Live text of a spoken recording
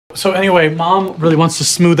So anyway, Mom really wants to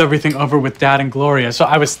smooth everything over with Dad and Gloria. So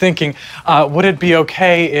I was thinking, would it be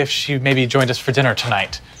okay if she maybe joined us for dinner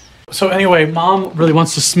tonight? So anyway, Mom really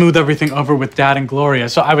wants to smooth everything over with Dad and Gloria.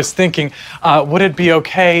 So I was thinking, would it be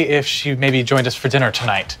okay if she maybe joined us for dinner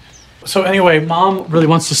tonight? So anyway, Mom really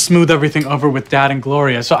wants to smooth everything over with Dad and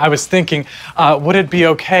Gloria. So I was thinking, would it be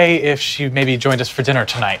okay if she maybe joined us for dinner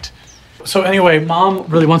tonight? So anyway, Mom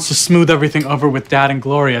really wants to smooth everything over with Dad and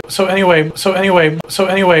Gloria. So anyway,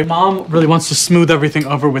 Mom really wants to smooth everything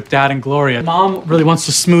over with Dad and Gloria. Mom really wants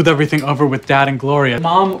to smooth everything over with Dad and Gloria.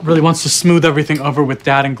 Mom really wants to smooth everything over with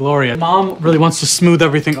Dad and Gloria. Mom really wants to smooth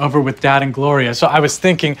everything over with Dad and Gloria. So I was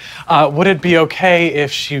thinking, would it be okay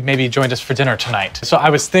if she maybe joined us for dinner tonight? So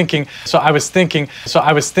I was thinking,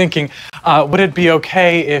 would it be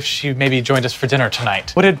okay if she maybe joined us for dinner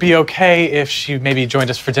tonight? Would it be okay if she maybe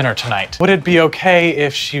joined us for dinner tonight? Would it be okay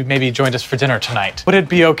if she maybe joined us for dinner tonight? Would it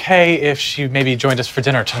be okay if she maybe joined us for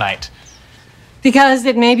dinner tonight? Because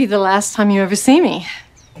it may be the last time you ever see me.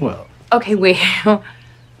 Well... Okay, wait. What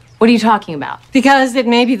are you talking about? Because it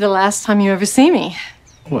may be the last time you ever see me.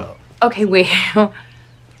 Well... Okay, wait.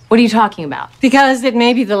 What are you talking about? Because it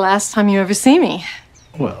may be the last time you ever see me.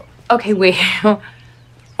 Well... Okay, wait.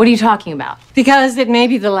 What are you talking about? Because it may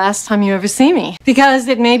be the last time you ever see me. Because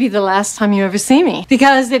it may be the last time you ever see me.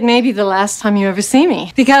 Because it may be the last time you ever see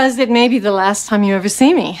me. Because it may be the last time you ever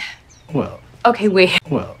see me. Well... Okay, wait.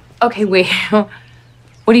 Well... Okay, wait.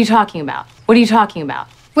 What are you talking about? What are you talking about?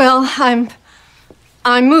 Well,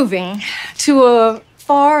 I'm moving to a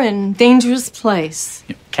far and dangerous place.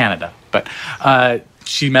 Canada. But,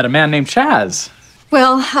 she met a man named Chaz.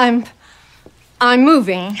 Well, I'm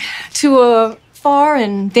moving to a far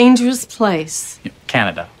and dangerous place.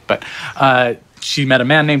 Canada. But, she met a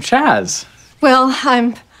man named Chaz. Well,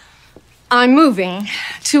 I'm moving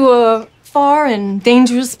to a far and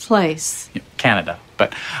dangerous place. Canada.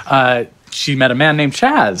 But, she met a man named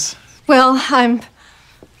Chaz. Well,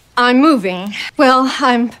 I'm moving. Well,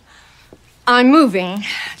 I'm moving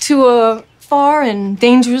to a far and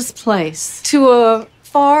dangerous place. To a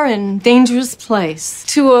far and dangerous place.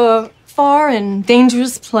 To a far and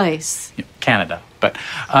dangerous place. Canada. But,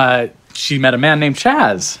 she met a man named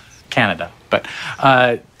Chaz. Canada. But,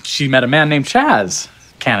 she met a man named Chaz.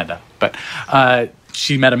 Canada. But,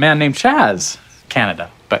 she met a man named Chaz. Canada.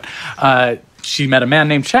 But, she met a man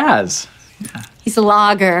named Chaz. He's a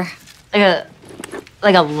logger.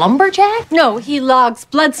 Like a lumberjack? No, he logs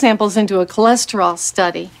blood samples into a cholesterol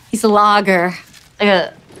study. He's a logger.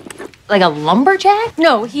 Like a lumberjack?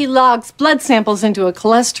 No, he logs blood samples into a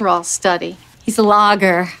cholesterol study. He's a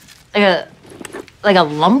logger. Like a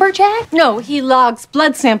lumberjack? No, he logs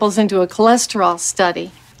blood samples into a cholesterol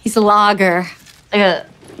study. He's a logger.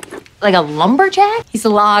 Like a lumberjack? He's a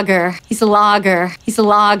logger. He's a logger. He's a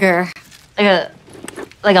logger.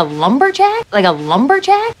 Like a lumberjack? Like a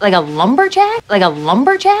lumberjack? Like a lumberjack? Like a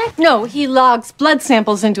lumberjack? No, he logs blood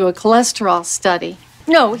samples into a cholesterol study.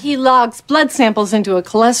 No, he logs blood samples into a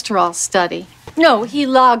cholesterol study. No, he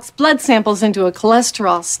logs blood samples into a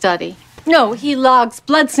cholesterol study. No, he logs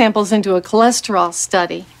blood samples into a cholesterol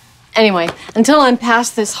study. Anyway, until I'm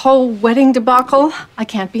past this whole wedding debacle, I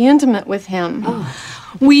can't be intimate with him. Oh.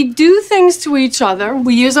 We do things to each other.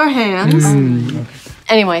 We use our hands.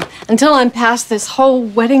 Anyway, until I'm past this whole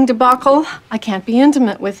wedding debacle, I can't be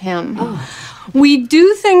intimate with him. Oh. We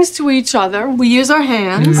do things to each other. We use our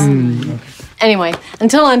hands. Anyway,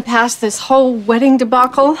 until I'm past this whole wedding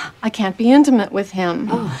debacle, I can't be intimate with him.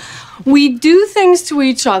 Oh. We do things to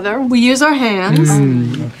each other. We use our hands.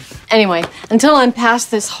 Anyway, until I'm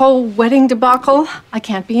past this whole wedding debacle, I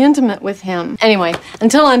can't be intimate with him. Anyway,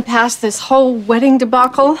 until I'm past this whole wedding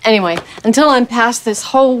debacle. Anyway, until I'm past this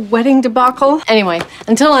whole wedding debacle. Anyway,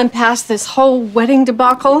 until I'm past this whole wedding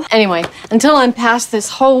debacle. Anyway, until I'm past this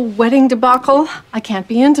whole wedding debacle, I can't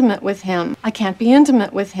be intimate with him. I can't be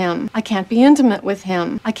intimate with him. I can't be intimate with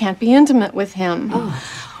him. I can't be intimate with him. Oh.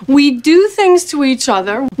 We do things to each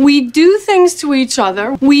other. We do things to each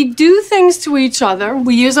other. We do things to each other.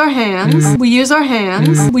 We use our hands. We use our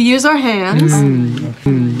hands. We use our hands.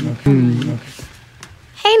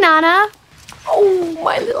 Hey, Nana. Oh,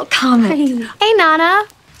 my little comet. Hey, Nana.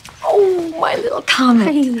 Oh, my little comet.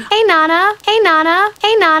 Hey, Nana. Hey, Nana.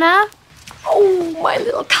 Hey, Nana. Oh, my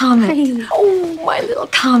little comet. Oh, my little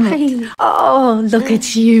comet. Oh, look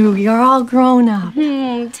at you. You're all grown up.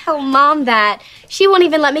 Tell Mom that. She won't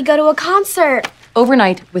even let me go to a concert.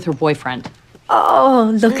 Overnight with her boyfriend.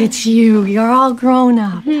 Oh, look at you. You're all grown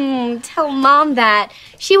up. Tell Mom that.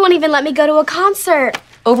 She won't even let me go to a concert.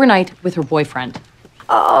 Overnight with her boyfriend.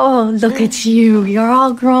 Oh, look at you. You're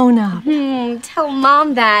all grown up. Tell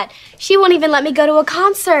Mom that. She won't even let me go to a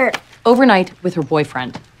concert. Overnight with her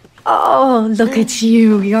boyfriend. Oh, look at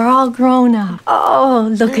you. You're all grown up. Oh,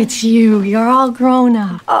 look at you. You're all grown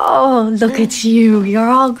up. Oh, look at you. You're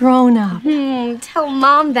all grown up. Tell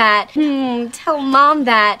Mom that. Tell Mom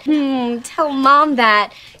that. Tell Mom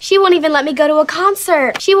that. She won't even let me go to a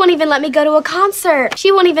concert. She won't even let me go to a concert.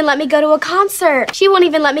 She won't even let me go to a concert. She won't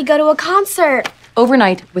even let me go to a concert.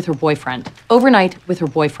 Overnight with her boyfriend. Overnight with her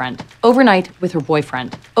boyfriend. Overnight with her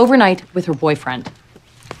boyfriend. Overnight with her boyfriend.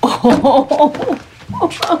 Oh.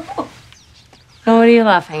 What are you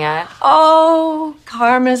laughing at? Oh,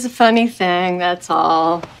 karma's a funny thing, that's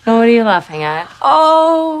all. What are you laughing at?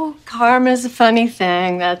 Oh, karma's a funny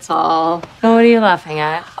thing, that's all. What are you laughing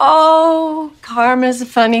at? Oh, karma's a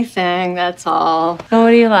funny thing, that's all. What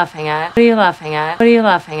are you laughing at? What are you laughing at? What are you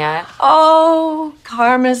laughing at? Oh,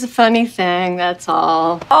 karma's a funny thing, that's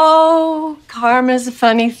all. Oh, karma's a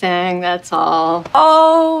funny thing, that's all.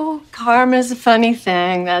 Oh, karma's a funny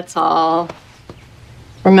thing, that's all.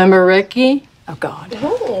 Remember Ricky? Oh, God.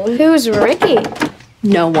 Who's Ricky?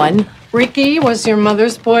 No one. Ricky was your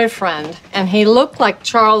mother's boyfriend, and he looked like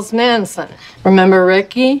Charles Manson. Remember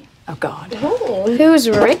Ricky? Oh, God. Who's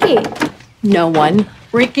Ricky? No one.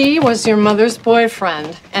 Ricky was your mother's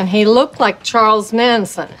boyfriend, and he looked like Charles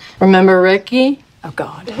Manson. Remember Ricky? Oh,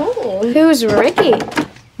 God. Who's Ricky?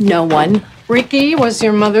 No one. Ricky was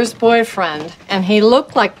your mother's boyfriend, and he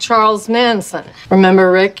looked like Charles Manson.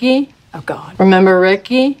 Remember Ricky? Oh, God. Remember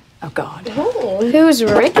Ricky? Oh, God. Who's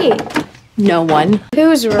Ricky? No one.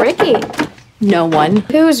 Who's Ricky? No one.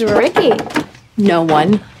 Who's Ricky? No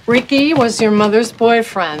one. Ricky was your mother's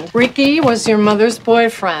boyfriend. Ricky was your mother's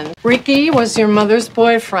boyfriend. Ricky was your mother's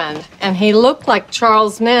boyfriend, and he looked like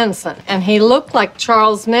Charles Manson. And he looked like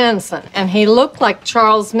Charles Manson. And he looked like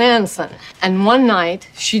Charles Manson. And one night,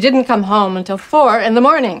 she didn't come home until 4 in the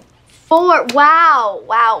morning. 4. Wow.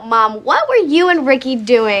 Wow, Mom, what were you and Ricky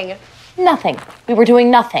doing? Nothing. We were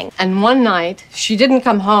doing nothing. And one night, she didn't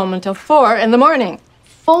come home until 4 in the morning.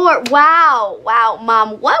 4. Wow. Wow,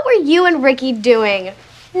 Mom, what were you and Ricky doing?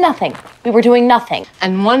 Nothing. We were doing nothing.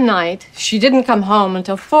 And one night, she didn't come home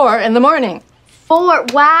until 4 in the morning. 4.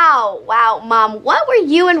 Wow. Wow, Mom, what were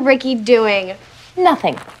you and Ricky doing?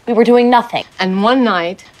 Nothing. We were doing nothing. And one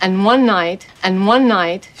night, she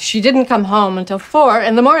didn't come home until 4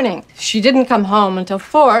 in the morning. She didn't come home until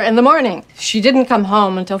 4 in the morning. She didn't come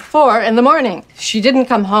home until 4 in the morning. She didn't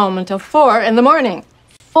come home until 4 in the morning.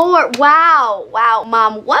 4. Wow. Wow,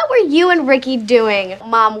 Mom, what were you and Ricky doing?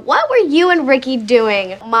 Mom, what were you and Ricky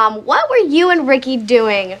doing? Mom, what were you and Ricky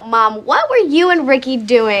doing? Mom, what were you and Ricky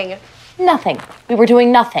doing? Nothing. We were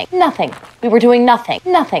doing nothing. Nothing. We were doing nothing.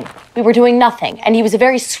 Nothing. We were doing nothing. And he was a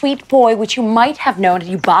very sweet boy, which you might have known had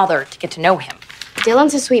you bothered to get to know him.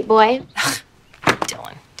 Dylan's a sweet boy.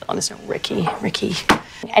 Dylan. Dylan is no Ricky. Ricky.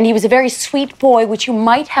 And he was a very sweet boy, which you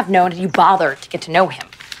might have known had you bothered to get to know him.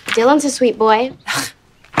 Dylan's a sweet boy.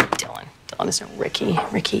 Dylan. Dylan is no Ricky.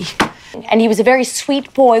 Ricky. And he was a very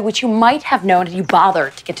sweet boy, which you might have known had you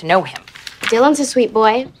bothered to get to know him. Dylan's a sweet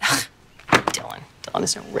boy. Dylan. Dylan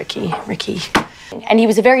is no Ricky. Ricky. And he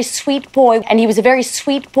was a very sweet boy, and he was a very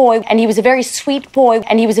sweet boy, and he was a very sweet boy,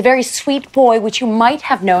 and he was a very sweet boy, which you might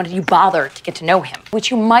have known had you bothered to get to know him.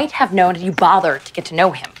 Which you might have known had you bothered to get to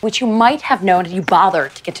know him. Which you might have known had you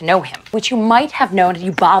bothered to get to know him. Which you might have known had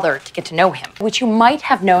you bothered to get to know him. Which you might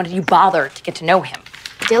have known had you bothered to get to know him.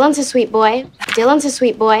 Dylan's a sweet boy. Dylan's a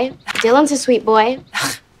sweet boy. Dylan's a sweet boy.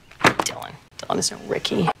 Dylan. Dylan is no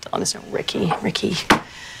Ricky. Dylan is no Ricky. Ricky.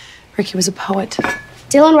 Ricky was a poet.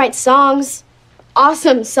 Dylan writes songs.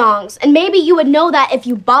 Awesome songs. And maybe you would know that if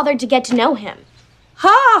you bothered to get to know him.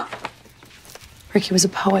 Ha! Ricky was a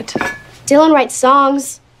poet. Dylan writes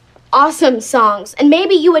songs. Awesome songs. And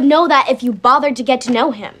maybe you would know that if you bothered to get to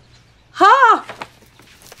know him. Ha!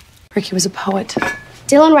 Ricky was a poet.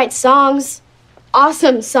 Dylan writes songs.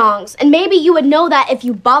 Awesome songs. And maybe you would know that if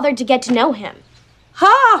you bothered to get to know him.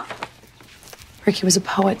 Ha! Ricky was a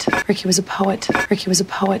poet. Ricky was a poet. Ricky was a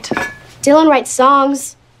poet. Dylan writes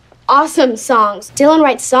songs. Awesome songs. Dylan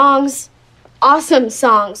writes songs. Awesome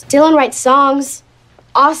songs. Dylan writes songs.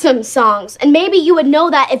 Awesome songs. And maybe you would know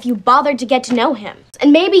that if you bothered to get to know him.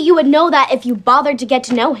 And maybe you would know that if you bothered to get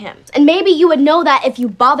to know him. And maybe you would know that if you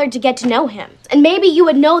bothered to get to know him. And maybe you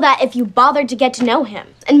would know that if you bothered to get to know him.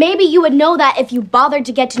 And maybe you would know that if you bothered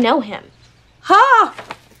to get to know him. Ha!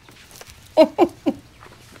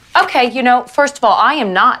 Okay, first of all, I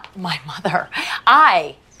am not my mother.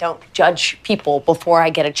 I don't judge people before I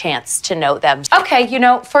get a chance to know them. Okay,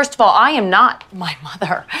 first of all, I am not my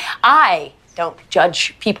mother. I don't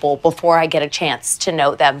judge people before I get a chance to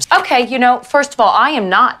know them. Okay, first of all, I am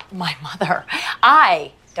not my mother.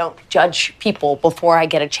 I don't judge people before I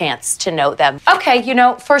get a chance to know them. Okay,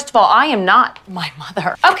 first of all, I am not my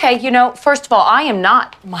mother. Okay, first of all, I am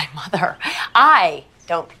not my mother. I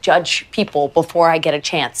don't judge people before I get a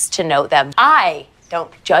chance to know them. I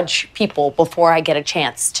don't judge people before I get a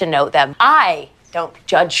chance to know them. I don't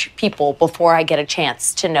judge people before I get a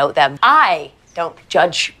chance to know them. I don't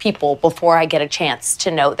judge people before I get a chance to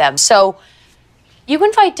know them. So, you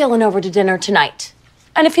invite Dylan over to dinner tonight.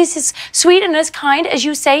 And if he's as sweet and as kind as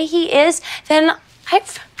you say he is, then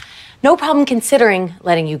I've no problem considering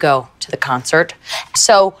letting you go to the concert.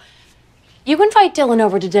 So, you invite Dylan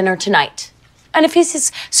over to dinner tonight. And if he's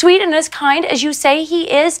as sweet and as kind as you say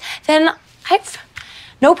he is, then I've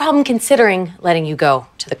no problem considering letting you go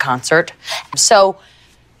to the concert. So,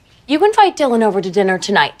 you invite Dylan over to dinner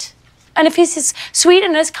tonight. And if he's as sweet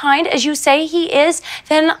and as kind as you say he is,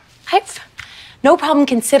 then I've no problem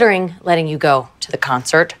considering letting you go to the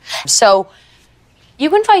concert. So, you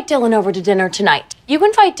invite Dylan over to dinner tonight. You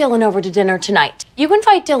invite Dylan over to dinner tonight. You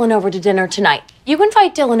invite Dylan over to dinner tonight. You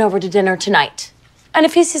invite Dylan over to dinner tonight. And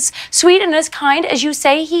if he's as sweet and as kind as you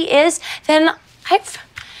say he is, then I've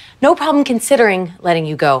no problem considering letting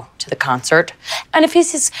you go to the concert. And if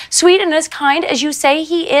he's as sweet and as kind as you say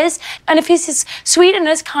he is, and if he's as sweet and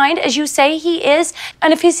as kind as you say he is,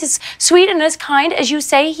 and if he's as sweet and as kind as you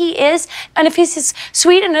say he is, and if he's as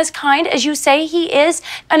sweet and as kind as you say he is,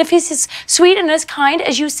 and if he's as sweet and as kind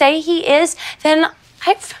as you say he is, then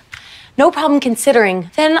I've no problem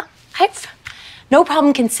considering. Then I've no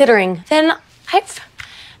problem considering. Then I've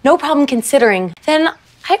no problem considering. Then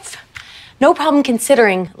I've no problem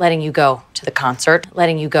considering letting you go to the concert,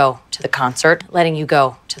 letting you go to the concert, letting you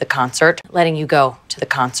go to the concert, letting you go to the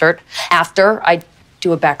concert. After I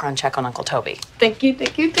do a background check on Uncle Toby. Thank you,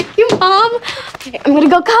 Mom. Okay, I'm gonna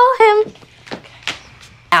go call him.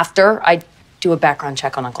 After I do a background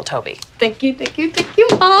check on Uncle Toby. Thank you,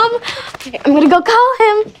 Mom. Okay, I'm gonna go call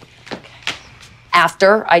him.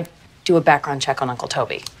 After I do a background check on Uncle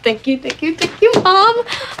Toby. Thank you, Mom.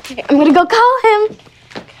 Okay, I'm gonna go call him.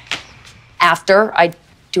 After I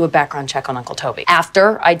do a background check on Uncle Toby.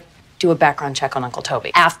 After I do a background check on Uncle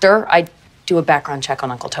Toby. After I do a background check on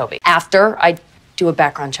Uncle Toby. After I do a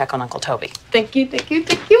background check on Uncle Toby. Thank you,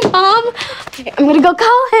 Mom. Okay, I'm gonna go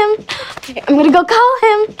call him. Okay, I'm gonna go call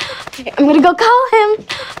him. Okay, I'm gonna go call him.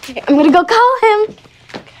 Okay, I'm gonna go call him.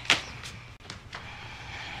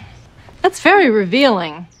 That's very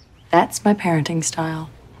revealing. That's my parenting style.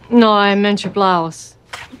 No, I meant your blouse.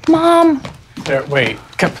 Mom. There, wait.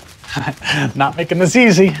 Not making this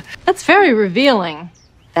easy. That's very revealing.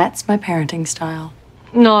 That's my parenting style.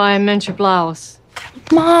 No, I meant your blouse.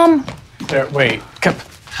 Mom. There, wait.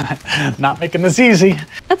 Not making this easy.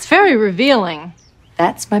 That's very revealing.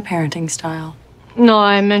 That's my parenting style. No,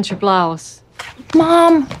 I meant your blouse.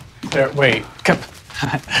 Mom. There, wait.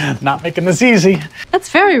 Not making this easy. That's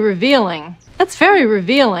very revealing. That's very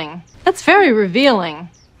revealing. That's very revealing.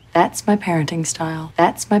 That's my parenting style.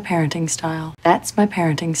 That's my parenting style. That's my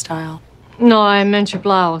parenting style. No, I meant your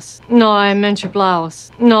blouse. No, I meant your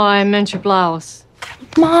blouse. No, I meant your blouse.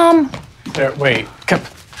 Mom. There, wait.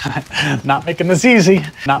 Not making this easy.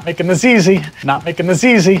 Not making this easy. Not making this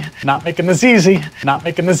easy. Not making this easy. Not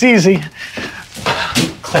making this easy.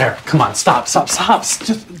 Claire, come on, stop.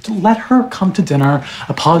 Just let her come to dinner,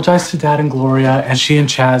 apologize to Dad and Gloria, and she and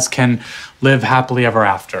Chaz can live happily ever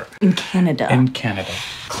after. In Canada. In Canada.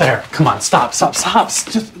 Claire, come on, stop.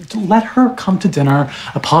 Just let her come to dinner,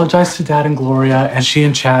 apologize to Dad and Gloria, and she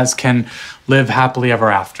and Chaz can live happily ever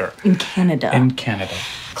after. In Canada. In Canada.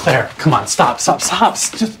 Claire, come on, stop.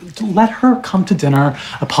 Just let her come to dinner,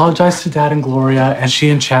 apologize to Dad and Gloria, and she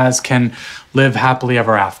and Chaz can live happily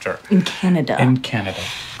ever after. In Canada. In Canada.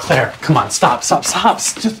 Claire, come on, stop.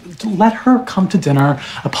 Just let her come to dinner,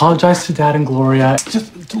 apologize to Dad and Gloria.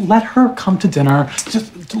 Just let her come to dinner.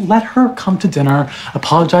 Just let her come to dinner,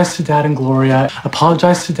 apologize to Dad and Gloria.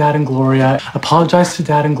 Apologize to Dad and Gloria. Apologize to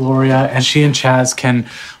Dad and Gloria, and she and Chaz can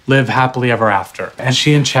live happily ever after. And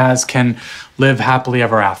she and Chaz can live happily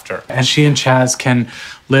ever after. And she and Chaz can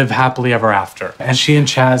live happily ever after. And she and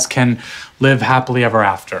Chaz can live happily ever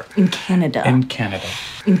after. In Canada. In Canada.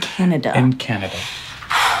 In Canada. In Canada.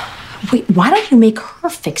 Wait, why don't you make her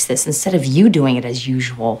fix this instead of you doing it as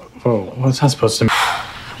usual? Oh, what's that supposed to mean?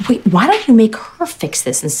 Wait, why don't you make her fix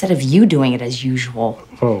this instead of you doing it as usual?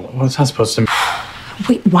 Oh, what's that supposed to mean?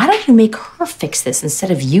 Wait, why don't you make her fix this instead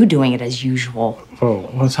of you doing it as usual? Oh,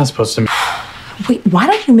 what's that supposed to mean? Wait, why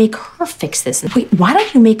don't you make her fix this? Wait, why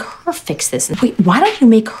don't you make her fix this? Wait, why don't you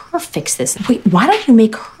make her fix this? Wait, why don't you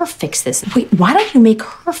make her fix this? Wait, why don't you make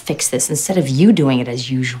her fix this instead of you doing it as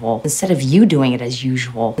usual? Instead of you doing it as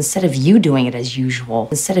usual? Instead of you doing it as usual?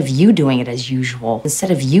 Instead of you doing it as usual?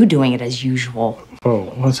 Instead of you doing it as usual? Whoa,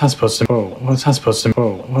 what's that supposed to? Whoa, what's that supposed to?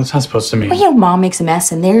 Whoa, what's that supposed to mean? Well, you know, mom makes a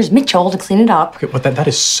mess and there's Mitchell to clean it up. Okay, what that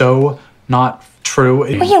is so not true. Well,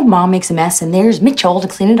 you know, mom makes a mess and there's Mitchell to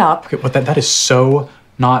clean it up. Okay, what that is so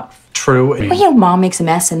not true. Well, you know, mom makes a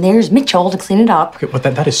mess and there's Mitchell to clean it up. Okay, what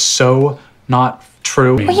that is so not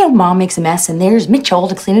true. Well, you know, mom makes a mess and there's Mitchell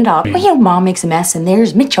to clean it up. Well, you know, mom makes a mess and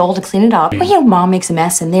there's Mitchell to clean it up. Well, you know, mom makes a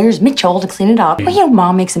mess and there's Mitchell to clean it up. Well, you know,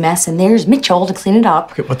 mom makes a mess and there's Mitchell to clean it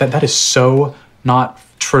up. Okay, what that is so not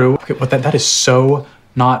true. Okay, what that is so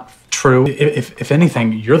not true. If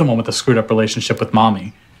anything, you're the one with the screwed up relationship with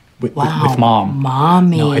mommy. With mom.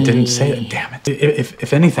 Mommy. No, I didn't say it. Damn it.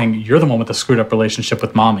 If anything, you're the one with the screwed up relationship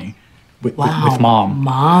with mommy. With mom.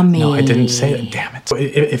 Mommy. No, I didn't say it. Damn it.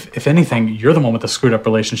 If anything, you're the one with the screwed up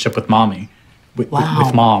relationship with mommy. With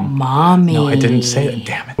mom. Mommy. No, I didn't say it.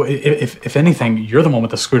 Damn it. If anything, you're the one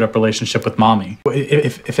with the screwed up relationship with mommy.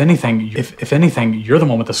 If anything, you're the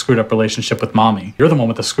one with the screwed up relationship with mommy. You're the one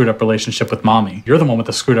with the screwed up relationship with mommy. You're the one with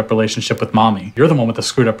the screwed up relationship with mommy. You're the one with the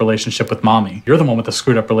screwed up relationship with mommy. You're the one with the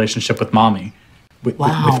screwed up relationship with mommy. With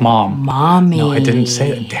mom. Mommy. No, I didn't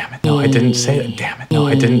say it. Damn it. No, I didn't say it. Damn it. No,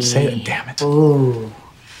 I didn't say it. Damn it. Ooh.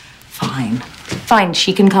 Fine. Fine,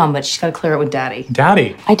 she can come, but she's got to clear it with Daddy.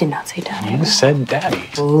 Daddy. I did not say Daddy. You said Daddy.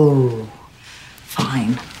 Ooh.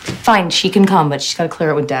 Fine. Fine, she can come, but she's got to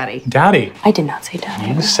clear it with Daddy. Daddy. I did not say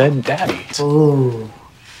Daddy. You said Daddy. Ooh.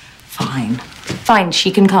 Fine. Fine,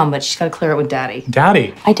 she can come, but she's got to clear it with Daddy.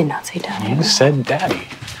 Daddy. I did not say Daddy. You said Daddy.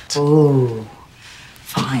 Ooh.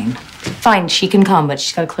 Fine. Fine, she can come, but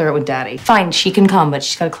she's got to clear it with Daddy. Fine, she can come, but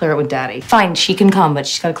she's got to clear it with Daddy. Fine, she can come, but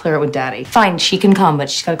she's got to clear it with Daddy. Fine, she can come, but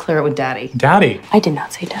she's got to clear it with Daddy. Daddy. I did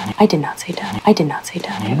not say Daddy. I did not say Daddy. I did not say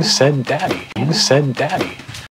Daddy. You said Daddy. You said Daddy.